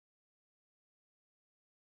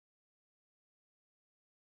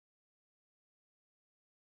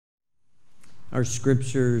Our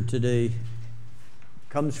scripture today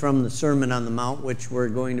comes from the Sermon on the Mount, which we're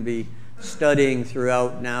going to be studying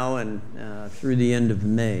throughout now and through the end of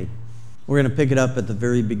May. We're going to pick it up at the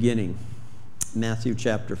very beginning, Matthew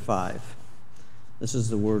chapter 5. This is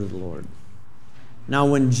the word of the Lord. Now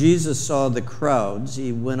when Jesus saw the crowds,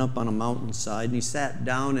 he went up on a mountainside, and he sat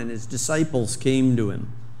down, and his disciples came to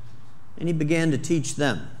him, and he began to teach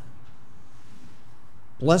them.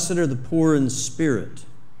 Blessed are the poor in spirit,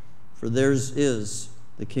 for theirs is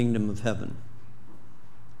the kingdom of heaven.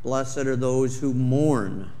 Blessed are those who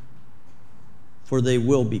mourn, for they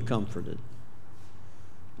will be comforted.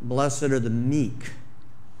 Blessed are the meek,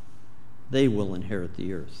 they will inherit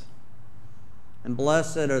the earth. And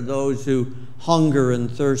blessed are those who hunger and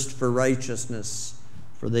thirst for righteousness,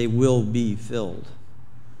 for they will be filled.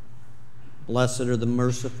 Blessed are the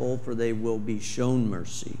merciful, for they will be shown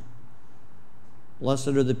mercy. Blessed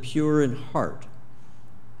are the pure in heart,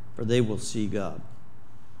 for they will see God.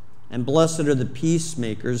 And blessed are the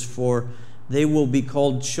peacemakers, for they will be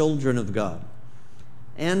called children of God.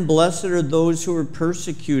 And blessed are those who are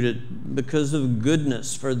persecuted because of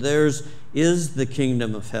goodness, for theirs is the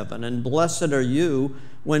kingdom of heaven. And blessed are you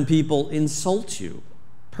when people insult you,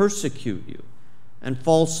 persecute you, and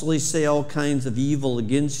falsely say all kinds of evil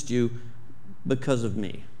against you because of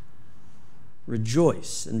me.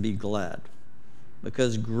 Rejoice and be glad,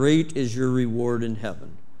 because great is your reward in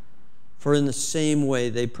heaven. For in the same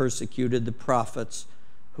way they persecuted the prophets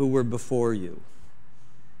who were before you.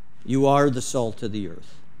 You are the salt of the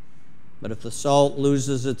earth. But if the salt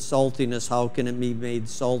loses its saltiness, how can it be made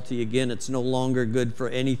salty again? It's no longer good for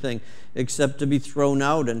anything except to be thrown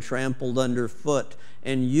out and trampled underfoot.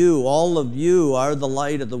 And you, all of you, are the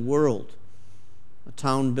light of the world. A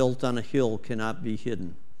town built on a hill cannot be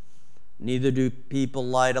hidden. Neither do people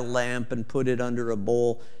light a lamp and put it under a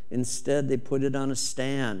bowl. Instead, they put it on a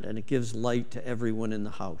stand, and it gives light to everyone in the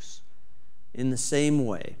house. In the same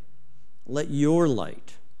way, let your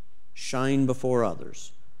light shine before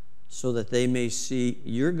others, so that they may see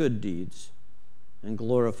your good deeds and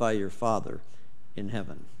glorify your Father in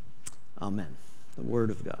heaven. Amen. The Word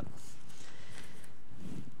of God.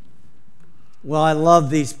 Well, I love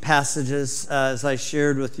these passages. As I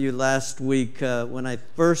shared with you last week, when I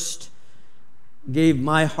first gave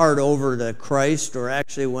my heart over to Christ, or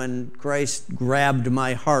actually when Christ grabbed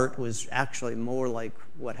my heart was actually more like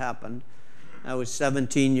what happened. I was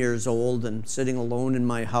 17 years old and sitting alone in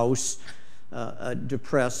my house,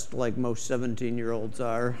 depressed like most 17-year-olds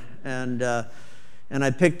are, and I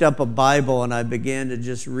picked up a Bible and I began to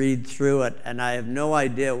just read through it, and I have no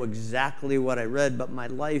idea exactly what I read, but my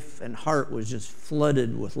life and heart was just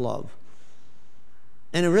flooded with love.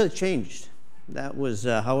 And it really changed. That was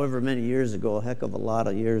however many years ago, a heck of a lot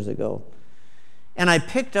of years ago. And I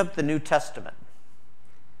picked up the New Testament.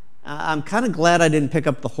 I'm kind of glad I didn't pick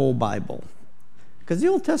up the whole Bible, because the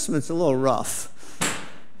Old Testament's a little rough.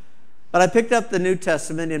 But I picked up the New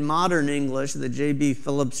Testament in modern English, the J.B.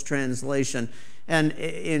 Phillips translation, and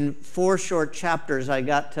in 4 short chapters, I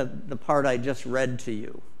got to the part I just read to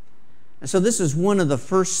you. And so this is one of the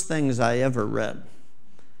first things I ever read.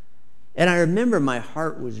 And I remember my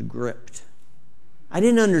heart was gripped. I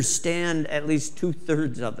didn't understand at least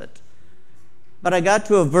 2/3 of it. But I got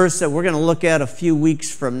to a verse that we're going to look at a few weeks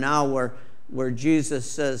from now where Jesus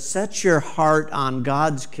says, set your heart on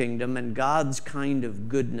God's kingdom and God's kind of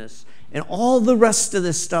goodness, and all the rest of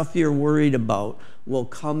the stuff you're worried about will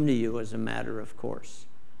come to you as a matter of course.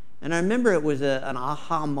 And I remember it was an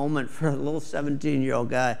aha moment for a little 17-year-old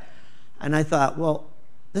guy. And I thought, well,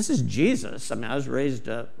 this is Jesus. I mean, I was raised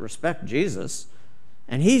to respect Jesus.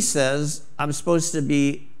 And he says, I'm supposed to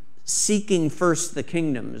be seeking first the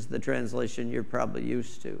kingdom, is the translation you're probably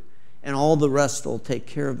used to, and all the rest will take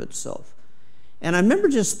care of itself. And I remember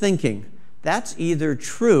just thinking, that's either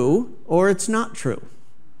true or it's not true.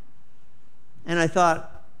 And I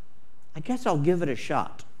thought, I guess I'll give it a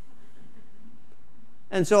shot.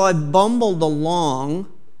 And so I bumbled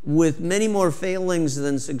along with many more failings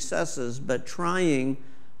than successes, but trying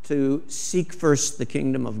to seek first the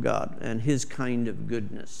kingdom of God and his kind of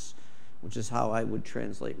goodness, which is how I would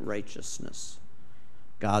translate righteousness,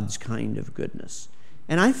 God's kind of goodness.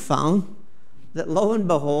 And I found that, lo and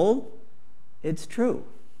behold, it's true.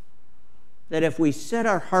 That if we set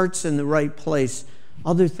our hearts in the right place,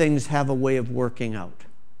 other things have a way of working out.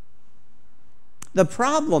 The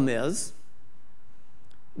problem is,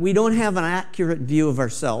 we don't have an accurate view of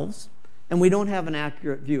ourselves, and we don't have an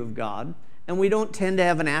accurate view of God, and we don't tend to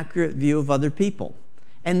have an accurate view of other people.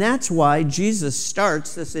 And that's why Jesus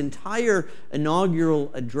starts this entire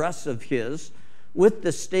inaugural address of his with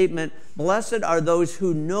the statement, blessed are those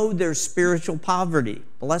who know their spiritual poverty.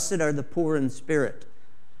 Blessed are the poor in spirit.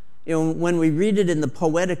 You know, when we read it in the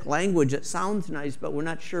poetic language, it sounds nice, but we're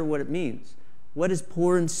not sure what it means. What is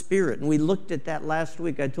poor in spirit? And we looked at that last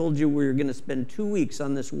week. I told you we were going to spend 2 weeks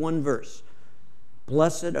on this one verse.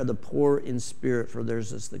 Blessed are the poor in spirit, for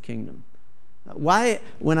theirs is the kingdom. Why,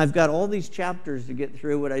 when I've got all these chapters to get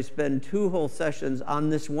through, would I spend 2 whole sessions on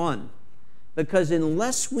this one? Because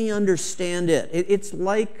unless we understand it, it's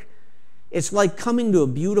like coming to a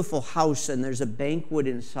beautiful house and there's a banquet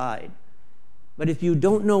inside. But if you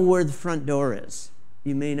don't know where the front door is,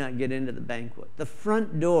 you may not get into the banquet. The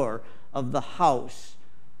front door of the house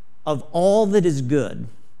of all that is good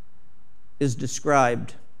is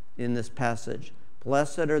described in this passage.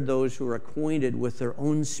 Blessed are those who are acquainted with their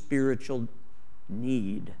own spiritual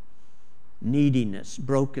need, neediness,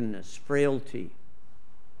 brokenness, frailty,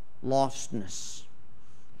 lostness.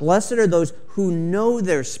 Blessed are those who know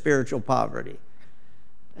their spiritual poverty.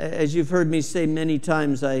 As you've heard me say many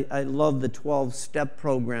times, I love the 12-step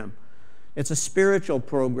program. It's a spiritual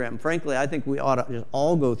program. Frankly, I think we ought to just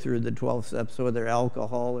all go through the 12 steps, whether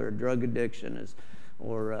alcohol or drug addiction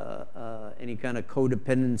or any kind of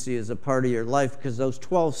codependency is a part of your life, because those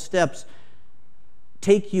 12 steps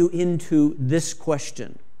take you into this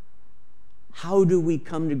question. How do we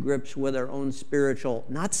come to grips with our own spiritual,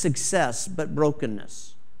 not success, but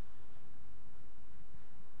brokenness?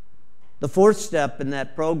 The 4th step in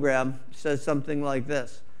that program says something like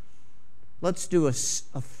this. Let's do a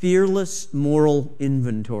fearless moral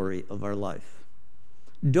inventory of our life.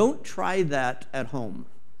 Don't try that at home.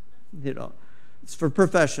 You know, it's for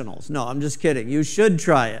professionals. No, I'm just kidding. You should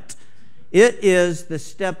try it. It is the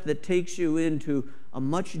step that takes you into a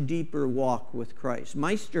much deeper walk with Christ.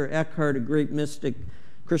 Meister Eckhart, a great mystic,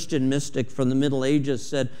 Christian mystic from the Middle Ages,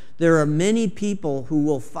 said, there are many people who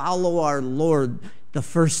will follow our Lord the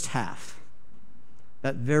first half,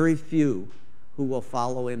 but very few who will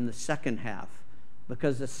follow him the second half,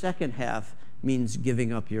 because the second half means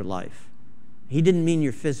giving up your life. He didn't mean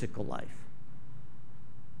your physical life.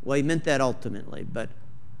 Well, he meant that ultimately, but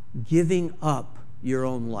giving up your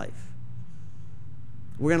own life.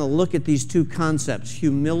 We're going to look at these 2 concepts,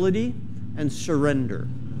 humility and surrender.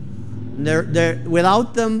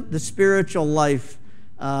 Without them, the spiritual life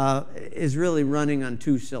is really running on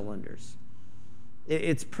 2 cylinders.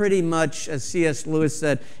 It's pretty much, as C.S. Lewis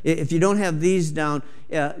said, if you don't have these down,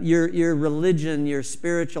 your religion, your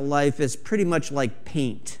spiritual life is pretty much like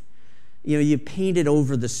paint. You know, you paint it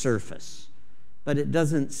over the surface, but it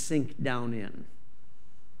doesn't sink down in.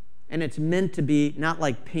 And it's meant to be, not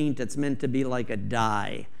like paint, it's meant to be like a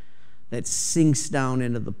dye that sinks down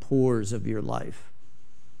into the pores of your life.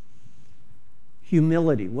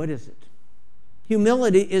 Humility, what is it?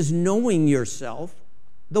 Humility is knowing yourself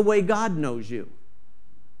the way God knows you.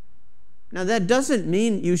 Now, that doesn't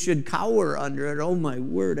mean you should cower under it. Oh, my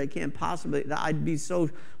word, I can't possibly, I'd be so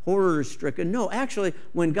horror-stricken. No, actually,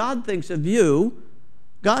 when God thinks of you,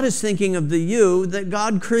 God is thinking of the you that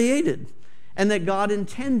God created and that God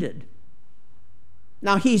intended.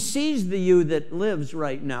 Now, he sees the you that lives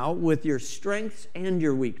right now with your strengths and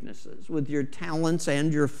your weaknesses, with your talents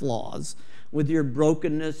and your flaws, with your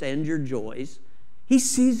brokenness and your joys. He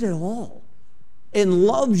sees it all and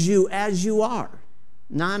loves you as you are.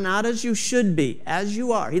 Not as you should be, as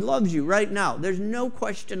you are. He loves you right now. There's no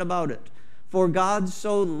question about it. For God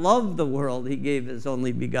so loved the world, he gave his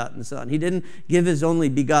only begotten Son. He didn't give his only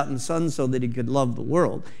begotten Son so that he could love the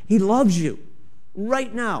world. He loves you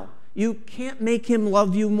right now. You can't make him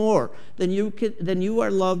love you more than you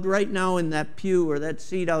are loved right now in that pew or that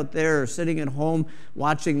seat out there or sitting at home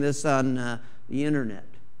watching this on the internet.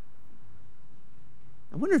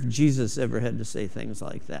 I wonder if Jesus ever had to say things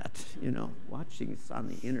like that, you know, watching this on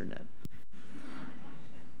the internet.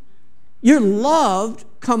 You're loved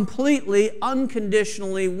completely,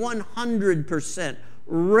 unconditionally, 100%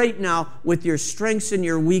 right now with your strengths and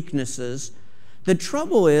your weaknesses. The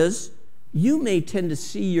trouble is, you may tend to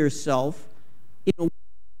see yourself in a way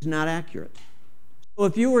that's not accurate. So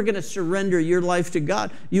if you were going to surrender your life to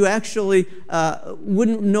God, you actually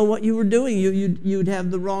wouldn't know what you were doing. You'd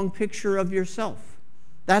have the wrong picture of yourself.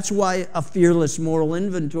 That's why a fearless moral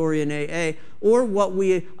inventory in AA, or what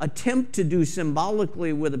we attempt to do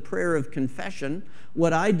symbolically with a prayer of confession,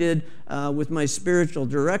 what I did with my spiritual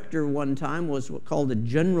director one time was what's called a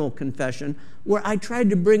general confession, where I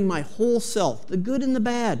tried to bring my whole self, the good and the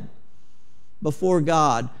bad, before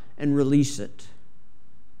God and release it.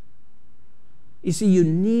 You see, you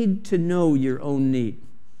need to know your own need.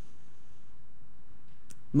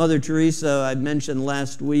 Mother Teresa, I mentioned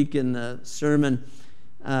last week in the sermon,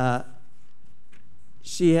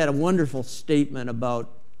 she had a wonderful statement about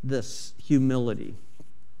this humility.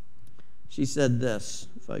 She said this,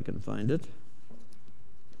 if I can find it.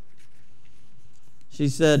 She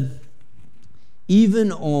said,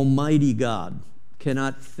 "Even Almighty God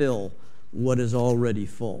cannot fill what is already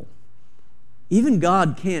full." Even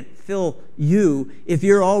God can't fill you if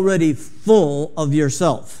you're already full of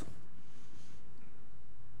yourself.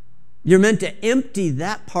 You're meant to empty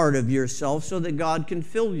that part of yourself so that God can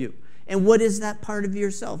fill you. And what is that part of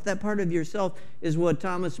yourself? That part of yourself is what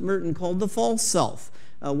Thomas Merton called the false self.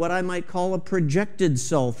 What I might call a projected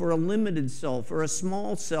self, or a limited self, or a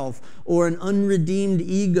small self, or an unredeemed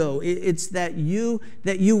ego. It's that you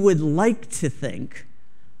would like to think,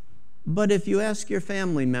 but if you ask your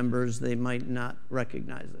family members, they might not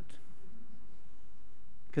recognize it,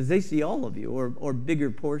 because they see all of you, or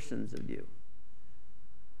bigger portions of you.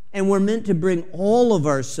 And we're meant to bring all of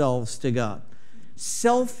ourselves to God.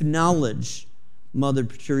 Self-knowledge, Mother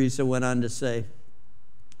Teresa went on to say,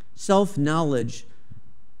 self-knowledge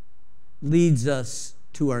leads us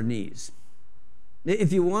to our knees.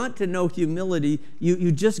 If you want to know humility,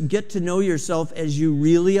 you just get to know yourself as you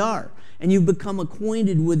really are. And you become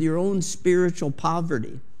acquainted with your own spiritual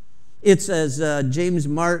poverty. It's as James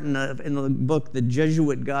Martin, in the book, The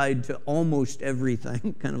Jesuit Guide to Almost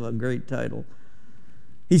Everything, kind of a great title.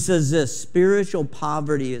 He says this: spiritual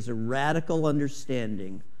poverty is a radical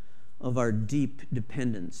understanding of our deep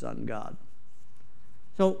dependence on God.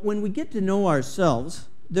 So when we get to know ourselves,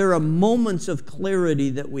 there are moments of clarity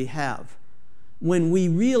that we have when we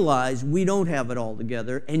realize we don't have it all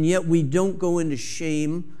together, and yet we don't go into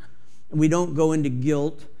shame, we don't go into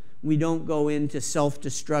guilt, we don't go into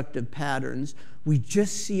self-destructive patterns. We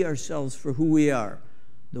just see ourselves for who we are,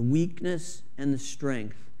 the weakness and the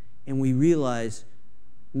strength, and we realize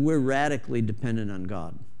we're radically dependent on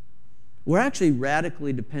God. We're actually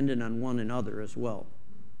radically dependent on one another as well.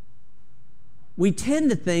 We tend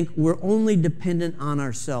to think we're only dependent on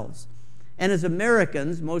ourselves. And as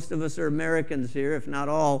Americans, most of us are Americans here, if not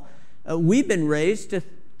all, we've been raised to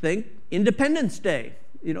think Independence Day.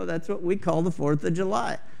 You know, that's what we call the 4th of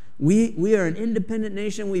July. We are an independent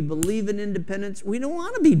nation. We believe in independence. We don't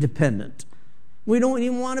want to be dependent. We don't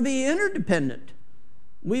even want to be interdependent.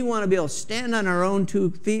 We want to be able to stand on our own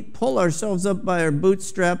 2 feet, pull ourselves up by our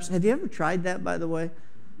bootstraps. Have you ever tried that, by the way?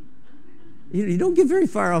 You don't get very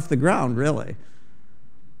far off the ground, really.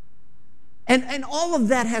 And all of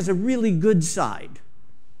that has a really good side.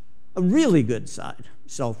 A really good side.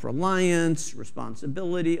 Self-reliance,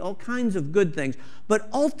 responsibility, all kinds of good things. But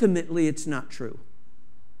ultimately, it's not true.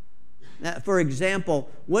 Now, for example,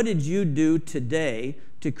 what did you do today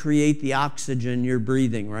to create the oxygen you're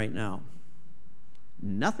breathing right now?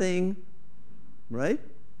 Nothing, right?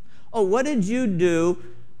 Oh, what did you do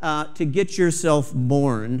to get yourself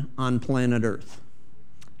born on planet Earth?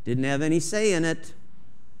 Didn't have any say in it.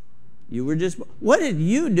 You were just... What did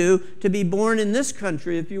you do to be born in this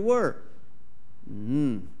country if you were?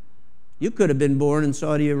 You could have been born in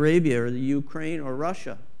Saudi Arabia or the Ukraine or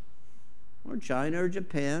Russia or China or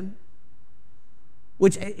Japan.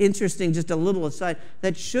 Which, interesting, just a little aside,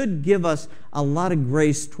 that should give us a lot of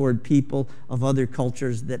grace toward people of other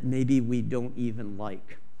cultures that maybe we don't even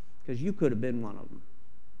like. Because you could have been one of them.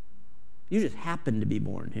 You just happened to be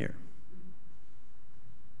born here.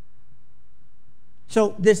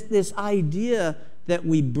 So this idea that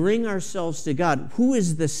we bring ourselves to God, who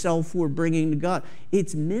is the self we're bringing to God?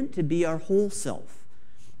 It's meant to be our whole self.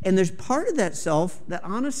 And there's part of that self that,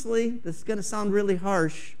 honestly, this is going to sound really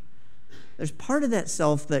harsh, there's part of that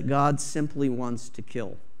self that God simply wants to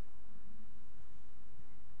kill.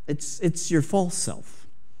 It's your false self.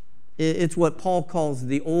 It's what Paul calls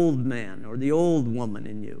the old man or the old woman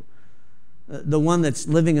in you. The one that's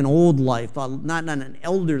living an old life, not an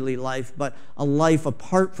elderly life, but a life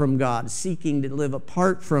apart from God, seeking to live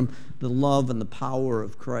apart from the love and the power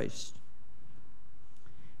of Christ.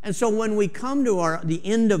 And so when we come to the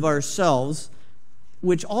end of ourselves,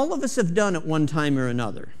 which all of us have done at one time or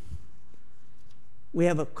another, we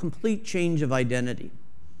have a complete change of identity.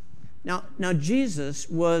 Now Jesus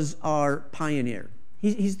was our pioneer.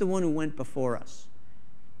 He's the one who went before us.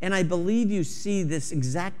 And I believe you see this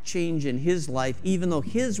exact change in his life, even though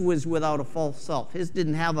his was without a false self. His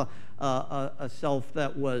didn't have a self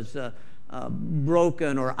that was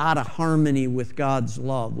broken or out of harmony with God's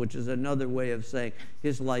love, which is another way of saying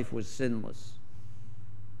his life was sinless.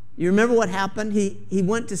 You remember what happened? He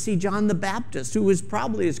went to see John the Baptist, who was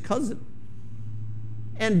probably his cousin.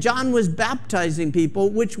 And John was baptizing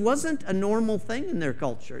people, which wasn't a normal thing in their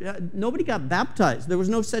culture. Nobody got baptized. There was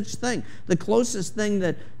no such thing. The closest thing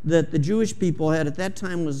that the Jewish people had at that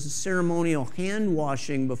time was ceremonial hand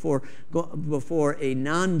washing before a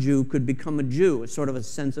non-Jew could become a Jew. It's sort of a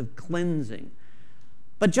sense of cleansing.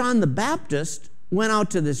 But John the Baptist went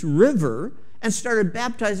out to this river and started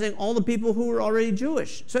baptizing all the people who were already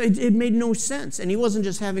Jewish. So it made no sense. And he wasn't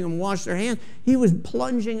just having them wash their hands. He was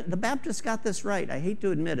plunging. The Baptists got this right. I hate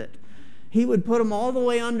to admit it. He would put them all the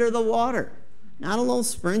way under the water, not a little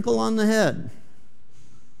sprinkle on the head.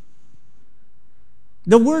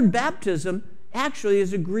 The word baptism actually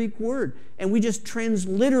is a Greek word, and we just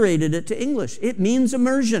transliterated it to English. It means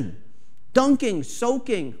immersion, dunking,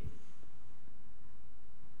 soaking.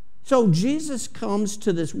 So Jesus comes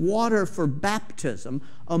to this water for baptism,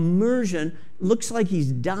 immersion, looks like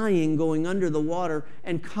he's dying going under the water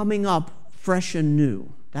and coming up fresh and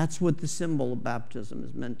new. That's what the symbol of baptism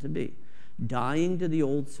is meant to be. Dying to the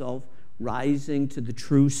old self, rising to the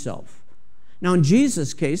true self. Now in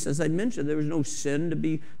Jesus' case, as I mentioned, there was no sin to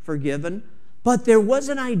be forgiven, but there was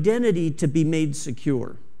an identity to be made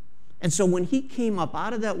secure. And so when he came up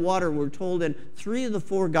out of that water, we're told in 3 of the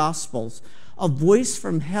 4 Gospels, a voice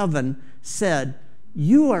from heaven said,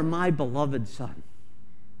 "You are my beloved Son,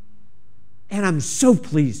 and I'm so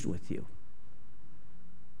pleased with you."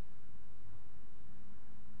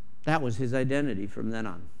 That was his identity from then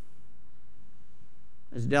on.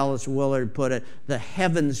 As Dallas Willard put it, the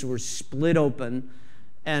heavens were split open,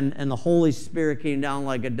 and the Holy Spirit came down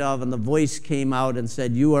like a dove, and the voice came out and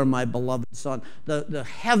said, "You are my beloved Son." The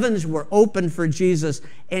heavens were open for Jesus,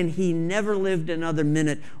 and he never lived another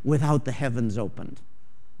minute without the heavens opened.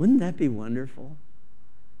 Wouldn't that be wonderful?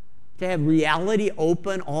 To have reality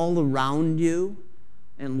open all around you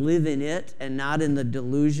and live in it and not in the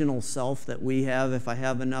delusional self that we have. If I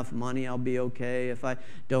have enough money, I'll be okay. If I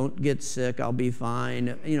don't get sick, I'll be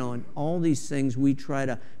fine. You know, and all these things we try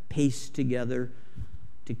to paste together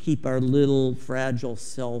to keep our little fragile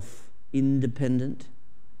self independent,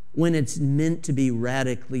 when it's meant to be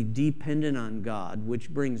radically dependent on God,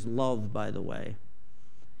 which brings love, by the way,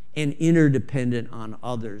 and interdependent on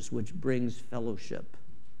others, which brings fellowship.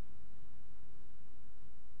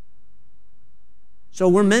 So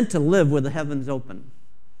we're meant to live with the heavens open.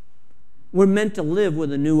 We're meant to live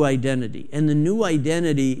with a new identity. And the new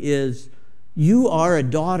identity is you are a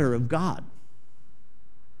daughter of God.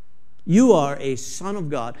 You are a son of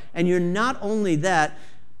God. And you're not only that,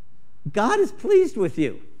 God is pleased with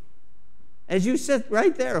you. As you sit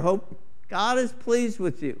right there, Hope, God is pleased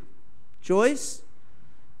with you. Joyce,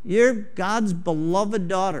 you're God's beloved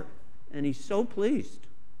daughter, and he's so pleased.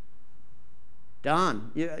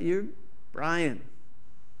 Don, you're Brian.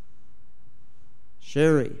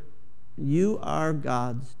 Sherry, you are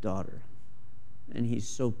God's daughter, and he's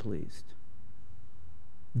so pleased.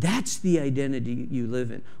 That's the identity you live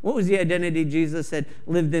in. What was the identity Jesus had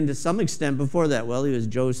lived in to some extent before that? Well, he was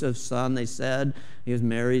Joseph's son, they said. He was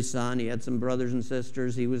Mary's son. He had some brothers and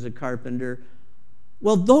sisters. He was a carpenter.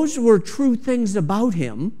 Well, those were true things about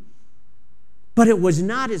him, but it was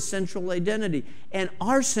not his central identity. And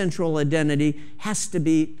our central identity has to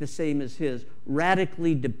be the same as his.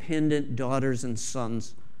 Radically dependent daughters and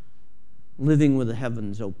sons living with the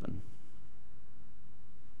heavens open.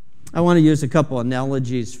 I want to use a couple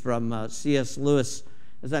analogies from C.S. Lewis.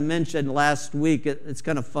 As I mentioned last week, it's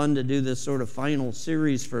kind of fun to do this sort of final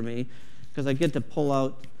series for me because I get to pull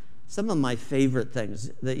out some of my favorite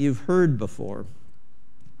things that you've heard before.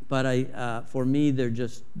 But for me, they're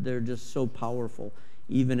just so powerful,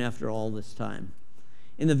 even after all this time.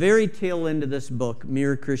 In the very tail end of this book,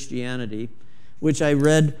 Mere Christianity, which I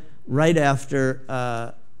read right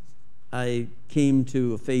after I came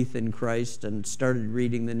to a faith in Christ and started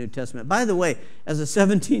reading the New Testament. By the way, as a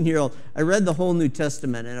 17-year-old, I read the whole New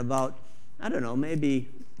Testament in about, I don't know, maybe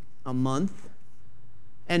a month.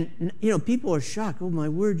 And, you know, people are shocked. Oh, my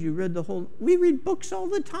word, you read the whole... We read books all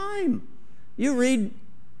the time. You read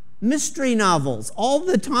mystery novels all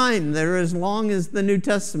the time that are as long as the New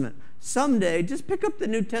Testament. Someday, just pick up the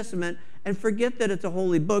New Testament and forget that it's a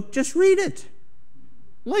holy book. Just read it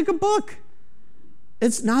like a book.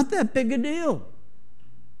 It's not that big a deal,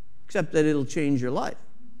 except that it'll change your life.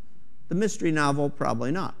 The mystery novel,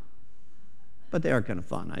 probably not. But they are kind of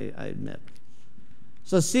fun, I admit.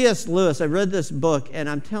 So C.S. Lewis, I read this book, and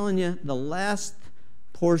I'm telling you, the last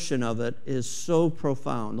portion of it is so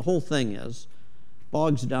profound. The whole thing is.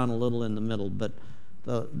 Bogs down a little in the middle, but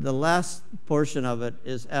the last portion of it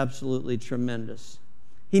is absolutely tremendous.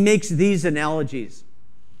 He makes these analogies.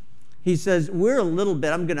 He says, we're a little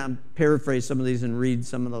bit, I'm going to paraphrase some of these and read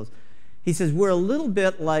some of those. He says, we're a little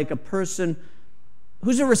bit like a person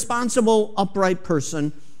who's a responsible, upright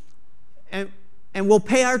person, and we'll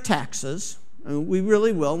pay our taxes. I mean, we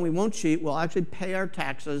really will, and we won't cheat. We'll actually pay our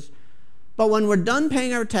taxes. But when we're done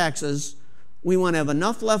paying our taxes, we want to have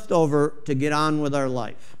enough left over to get on with our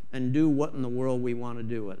life and do what in the world we want to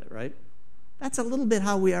do with it, right? That's a little bit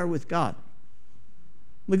how we are with God.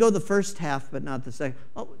 We go the first half, but not the second.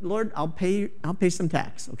 Oh, Lord, I'll pay some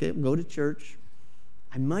tax. Okay, we'll go to church.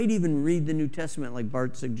 I might even read the New Testament like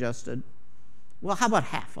Bart suggested. Well, how about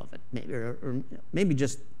half of it? Maybe, or maybe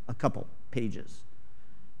just a couple pages.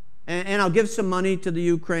 And I'll give some money to the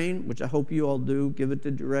Ukraine, which I hope you all do. Give it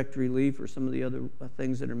to Direct Relief or some of the other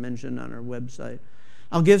things that are mentioned on our website.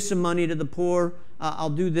 I'll give some money to the poor.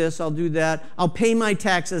 I'll do this, I'll do that. I'll pay my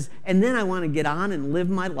taxes, and then I want to get on and live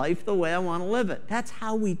my life the way I want to live it. That's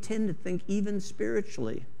how we tend to think even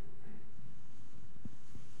spiritually.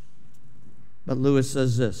 But Lewis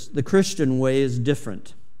says this, the Christian way is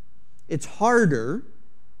different. It's harder,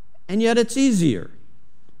 and yet it's easier.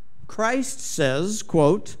 Christ says,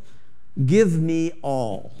 quote, give me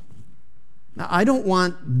all. Now, I don't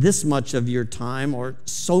want this much of your time or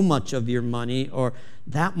so much of your money or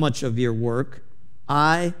that much of your work.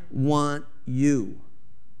 I want you.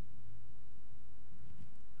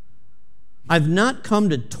 I've not come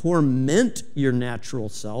to torment your natural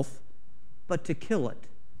self, but to kill it.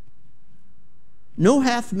 No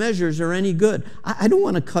half measures are any good. I don't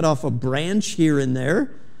want to cut off a branch here and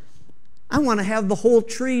there. I want to have the whole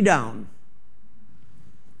tree down.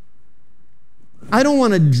 I don't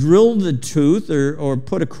want to drill the tooth or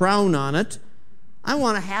put a crown on it. I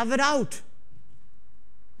want to have it out.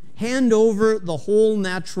 Hand over the whole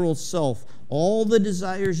natural self, all the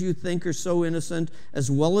desires you think are so innocent,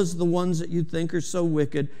 as well as the ones that you think are so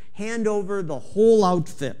wicked. Hand over the whole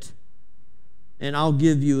outfit, and I'll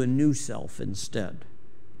give you a new self instead.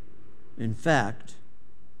 In fact,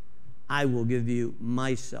 I will give you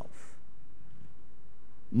myself.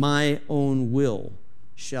 My own will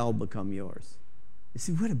shall become yours. You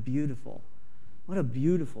see, what a beautiful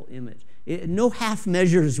image. No half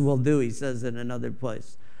measures will do, he says in another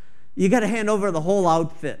place. You got to hand over the whole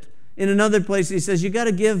outfit. In another place, he says, you got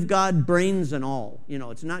to give God brains and all. You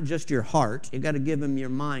know, it's not just your heart. You got to give him your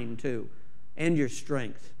mind too, and your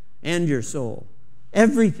strength, and your soul.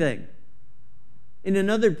 Everything. In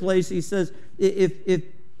another place, he says,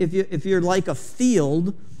 if you're like a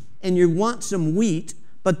field and you want some wheat,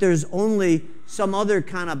 but there's only some other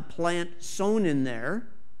kind of plant sown in there,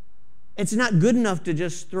 it's not good enough to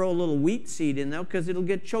just throw a little wheat seed in there because it'll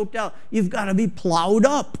get choked out. You've got to be plowed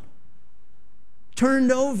up,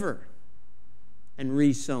 turned over, and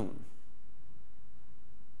re-sown.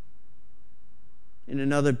 In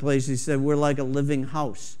another place, he said, we're like a living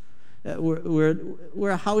house. We're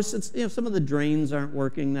a house that's, some of the drains aren't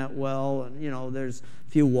working that well, and, there's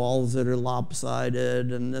a few walls that are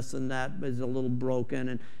lopsided, and this and that is a little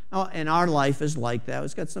broken, and our life is like that.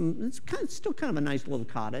 It's still kind of a nice little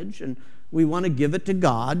cottage, and we want to give it to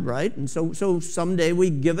God, right? And so someday we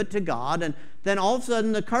give it to God, and then all of a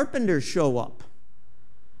sudden the carpenters show up.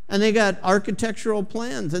 And they got architectural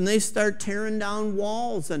plans, and they start tearing down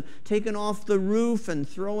walls and taking off the roof and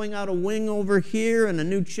throwing out a wing over here and a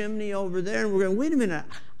new chimney over there. And we're going, wait a minute,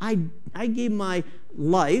 I gave my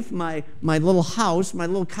life, my little house, my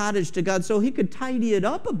little cottage to God so he could tidy it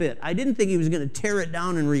up a bit. I didn't think he was going to tear it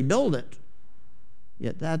down and rebuild it.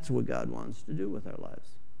 Yet that's what God wants to do with our lives.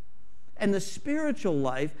 And the spiritual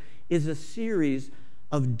life is a series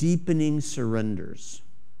of deepening surrenders.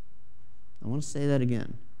 I want to say that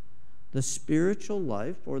again. The spiritual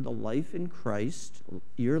life, or the life in Christ,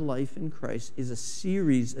 your life in Christ, is a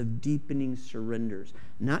series of deepening surrenders.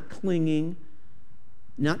 Not clinging,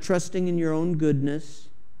 not trusting in your own goodness,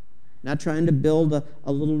 not trying to build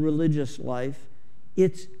a little religious life.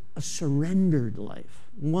 It's a surrendered life,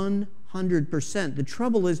 100%. The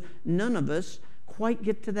trouble is, none of us quite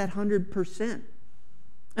get to that 100%.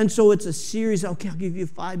 And so it's a series, okay, I'll give you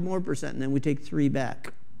 5% more, and then we take 3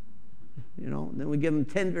 back. And then we give them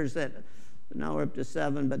 10%. Now we're up to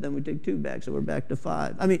 7, but then we take 2 back, so we're back to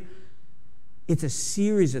 5. I mean, it's a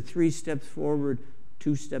series of 3 steps forward,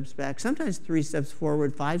 2 steps back, sometimes 3 steps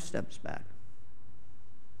forward, 5 steps back.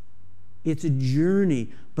 It's a journey,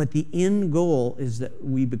 but the end goal is that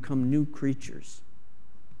we become new creatures.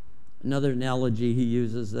 Another analogy he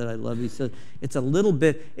uses that I love, he says, it's a little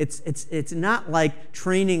bit, it's not like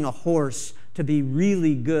training a horse to be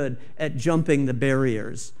really good at jumping the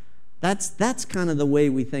barriers. That's kind of the way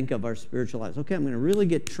we think of our spiritual lives. Okay, I'm going to really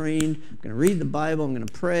get trained. I'm going to read the Bible. I'm going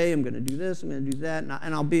to pray. I'm going to do this. I'm going to do that.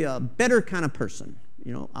 And I'll be a better kind of person.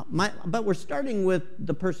 But we're starting with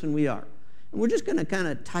the person we are. And we're just going to kind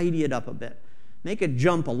of tidy it up a bit. Make it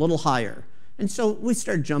jump a little higher. And so we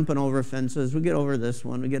start jumping over fences. We get over this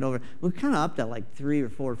one. We're kind of up to like 3 or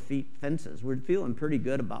 4 feet fences. We're feeling pretty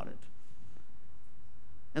good about it.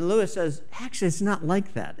 And Lewis says, actually, it's not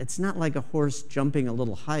like that. It's not like a horse jumping a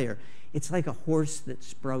little higher. It's like a horse that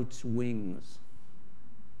sprouts wings.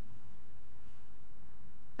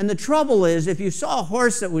 And the trouble is, if you saw a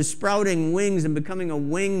horse that was sprouting wings and becoming a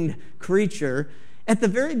winged creature, at the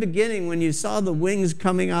very beginning, when you saw the wings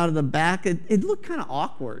coming out of the back, it looked kind of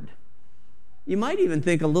awkward. You might even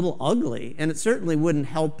think a little ugly, and it certainly wouldn't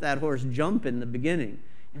help that horse jump in the beginning.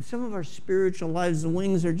 In some of our spiritual lives, the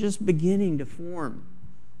wings are just beginning to form.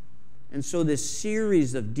 And so this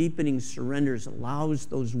series of deepening surrenders allows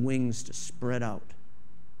those wings to spread out.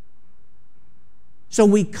 So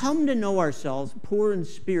we come to know ourselves, poor in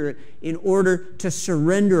spirit, in order to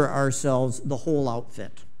surrender ourselves the whole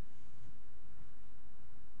outfit.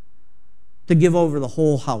 To give over the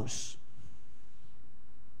whole house.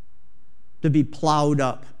 To be plowed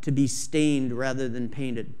up, to be stained rather than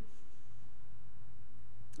painted.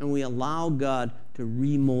 And we allow God to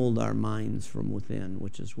remold our minds from within,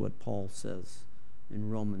 which is what Paul says in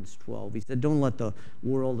Romans 12. He said, don't let the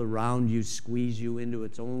world around you squeeze you into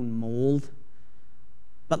its own mold,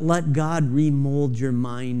 but let God remold your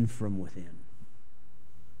mind from within.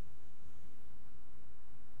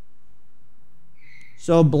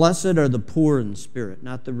 So blessed are the poor in spirit,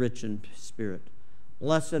 not the rich in spirit.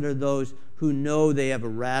 Blessed are those who know they have a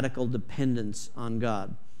radical dependence on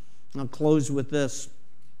God. I'll close with this.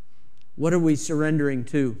 What are we surrendering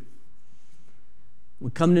to? We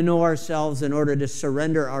come to know ourselves in order to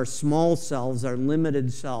surrender our small selves, our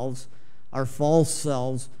limited selves, our false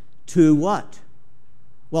selves, to what?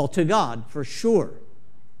 Well, to God, for sure.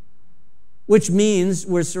 Which means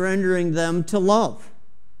we're surrendering them to love.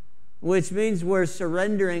 Which means we're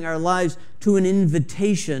surrendering our lives to an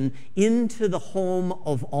invitation into the home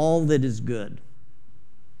of all that is good.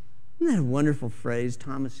 Isn't that a wonderful phrase?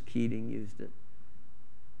 Thomas Keating used it.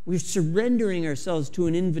 We're surrendering ourselves to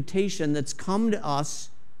an invitation that's come to us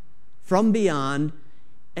from beyond,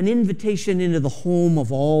 an invitation into the home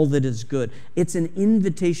of all that is good. It's an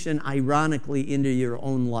invitation, ironically, into your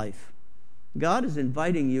own life. God is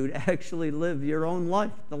inviting you to actually live your own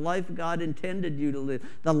life, the life God intended you to live,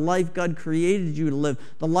 the life God created you to live,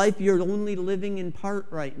 the life you're only living in part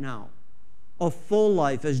right now, a full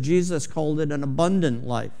life, as Jesus called it, an abundant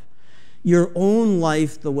life, your own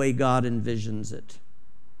life the way God envisions it.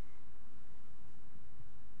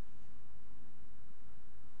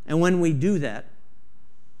 And when we do that,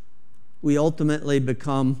 we ultimately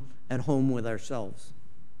become at home with ourselves.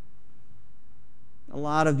 A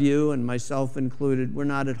lot of you, and myself included, we're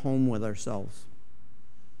not at home with ourselves.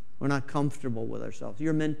 We're not comfortable with ourselves.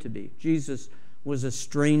 You're meant to be. Jesus was a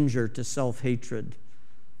stranger to self-hatred,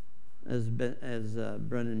 as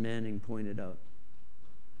Brennan Manning pointed out.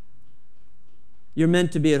 You're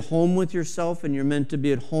meant to be at home with yourself, and you're meant to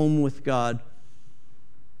be at home with God,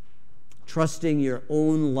 trusting your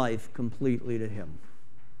own life completely to Him.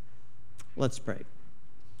 Let's pray.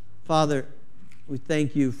 Father, we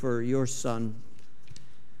thank you for your Son.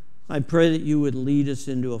 I pray that you would lead us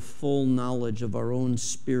into a full knowledge of our own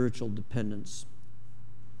spiritual dependence,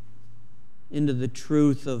 into the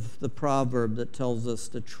truth of the proverb that tells us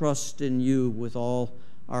to trust in you with all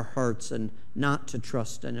our hearts and not to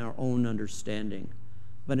trust in our own understanding,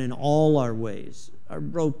 but in all our ways, our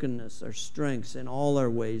brokenness, our strengths, in all our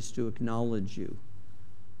ways to acknowledge you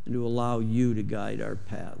and to allow you to guide our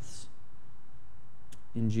paths.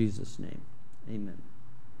 In Jesus' name, amen.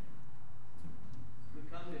 We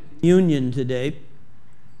come to communion today.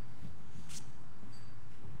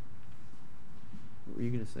 What were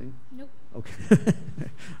you going to sing? Nope. Okay.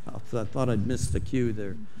 I thought I'd missed the cue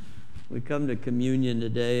there. We come to communion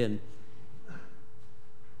today, and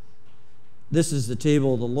this is the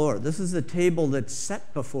table of the Lord. This is the table that's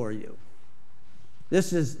set before you.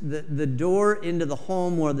 This is the door into the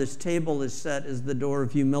home where this table is set is the door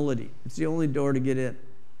of humility. It's the only door to get in.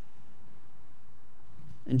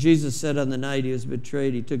 And Jesus said on the night he was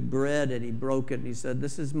betrayed, he took bread and he broke it, and he said,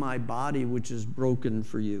 "This is my body which is broken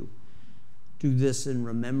for you. Do this in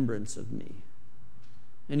remembrance of me."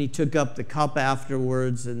 And he took up the cup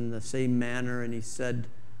afterwards in the same manner, and he said,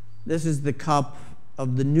 "This is the cup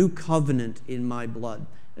of the new covenant in my blood.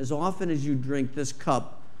 As often as you drink this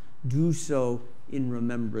cup, do so in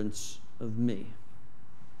remembrance of me."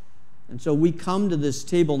 And so we come to this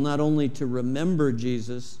table not only to remember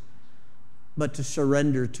Jesus, but to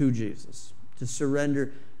surrender to Jesus, to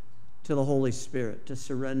surrender to the Holy Spirit, to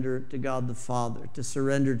surrender to God the Father, to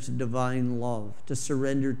surrender to divine love, to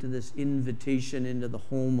surrender to this invitation into the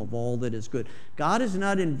home of all that is good. God is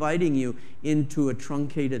not inviting you into a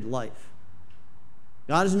truncated life.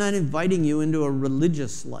 God is not inviting you into a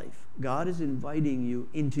religious life. God is inviting you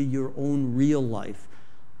into your own real life,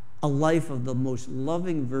 a life of the most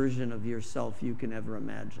loving version of yourself you can ever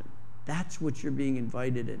imagine. That's what you're being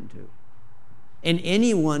invited into. And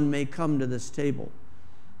anyone may come to this table.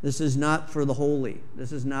 This is not for the holy.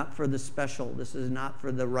 This is not for the special. This is not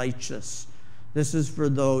for the righteous. This is for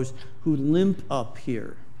those who limp up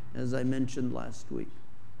here, as I mentioned last week,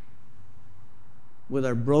 with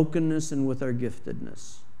our brokenness and with our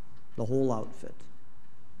giftedness, the whole outfit.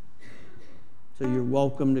 So you're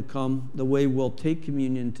welcome to come. The way we'll take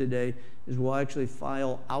communion today is we'll actually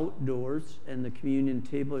file outdoors, and the communion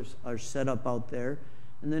tables are set up out there.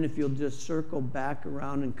 And then if you'll just circle back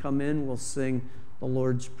around and come in, we'll sing the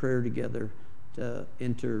Lord's Prayer together to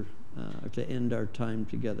end our time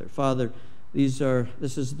together. Father, this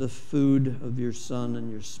is the food of your Son and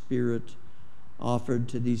your Spirit offered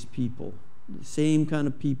to these people, the same kind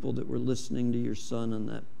of people that were listening to your Son on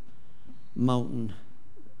that mountain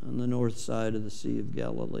on the north side of the Sea of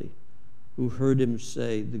Galilee, who heard him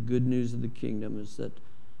say, the good news of the kingdom is that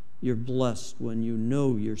you're blessed when you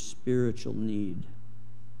know your spiritual need.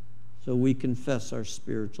 So we confess our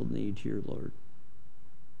spiritual need here, Lord.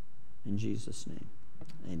 In Jesus' name,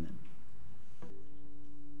 amen.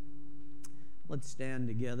 Let's stand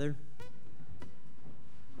together.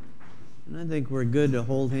 And I think we're good to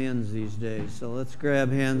hold hands these days. So let's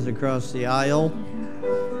grab hands across the aisle,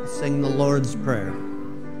 sing the Lord's Prayer.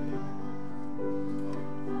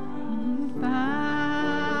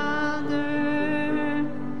 Father,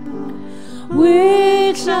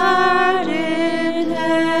 which art in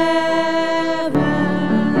heaven,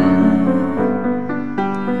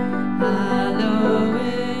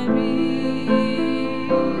 hallowed be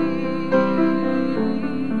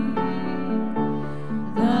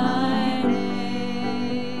thy name.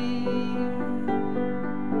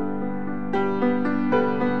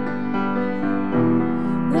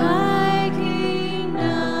 Thy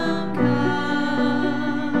kingdom come,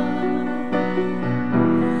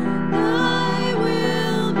 thy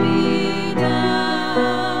will be done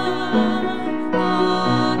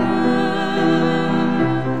on earth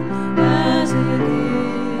as it is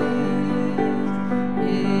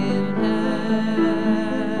in heaven.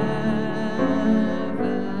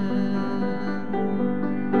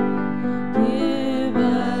 Give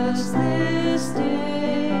us this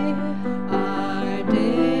day our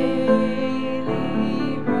daily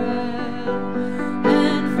bread,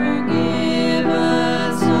 and forgive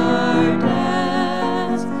us our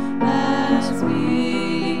debts as we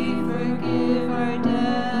forgive our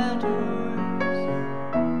debtors.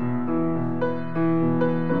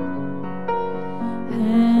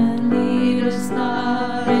 And lead us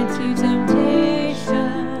not into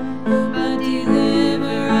temptation, but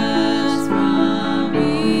deliver us from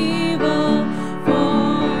evil.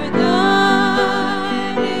 For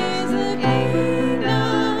thine is the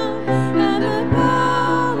kingdom, and the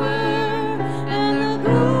power, and the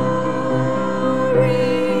glory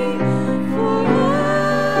forever.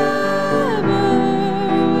 Amen.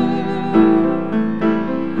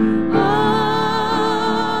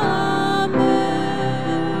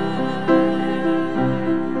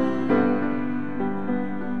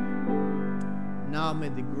 Now may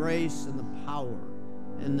the grace and the power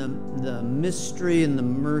and the mystery and the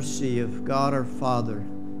mercy of God our Father,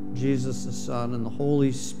 Jesus the Son, and the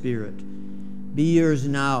Holy Spirit be yours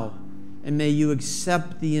now, and may you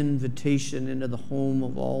accept the invitation into the home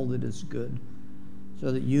of all that is good,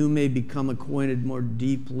 so that you may become acquainted more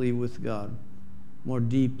deeply with God, more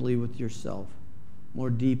deeply with yourself, more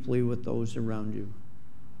deeply with those around you.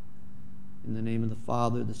 In the name of the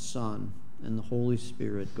Father, the Son, and the Holy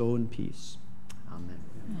Spirit, go in peace. Amen.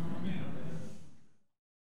 Amen.